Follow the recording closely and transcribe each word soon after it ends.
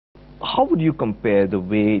how would you compare the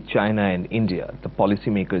way China and India, the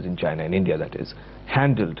policymakers in China and India that is,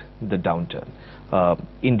 handled the downturn?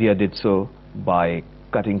 India did so by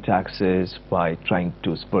cutting taxes, by trying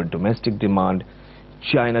to spur domestic demand.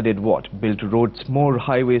 China did what? Built roads, more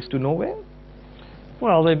highways to nowhere?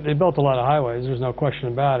 Well, they built a lot of highways, there's no question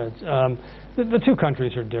about it. The two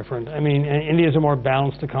countries are different. I mean, India is a more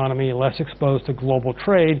balanced economy, less exposed to global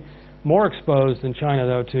trade, more exposed than China,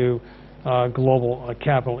 though, to global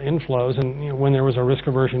capital inflows. And when there was a risk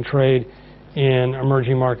aversion trade in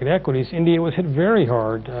emerging market equities, India was hit very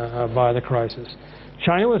hard by the crisis.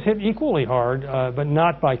 China was hit equally hard, but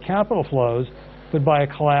not by capital flows, but by a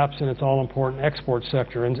collapse in its all-important export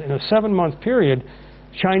sector. And in a 7-month period,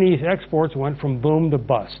 Chinese exports went from boom to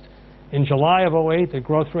bust. In July of 2008, the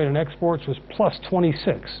growth rate in exports was plus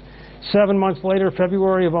 26. 7 months later,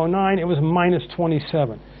 February of 2009, it was minus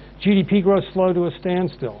 27. GDP growth slowed to a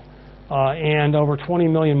standstill, and over 20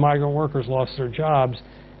 million migrant workers lost their jobs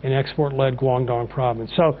in export-led Guangdong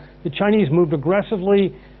province. So the Chinese moved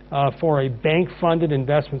aggressively for a bank-funded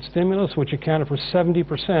investment stimulus, which accounted for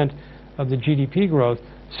 70% of the GDP growth.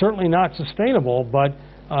 Certainly not sustainable, but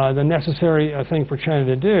the necessary thing for China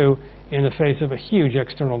to do in the face of a huge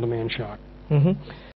external demand shock. Mm-hmm.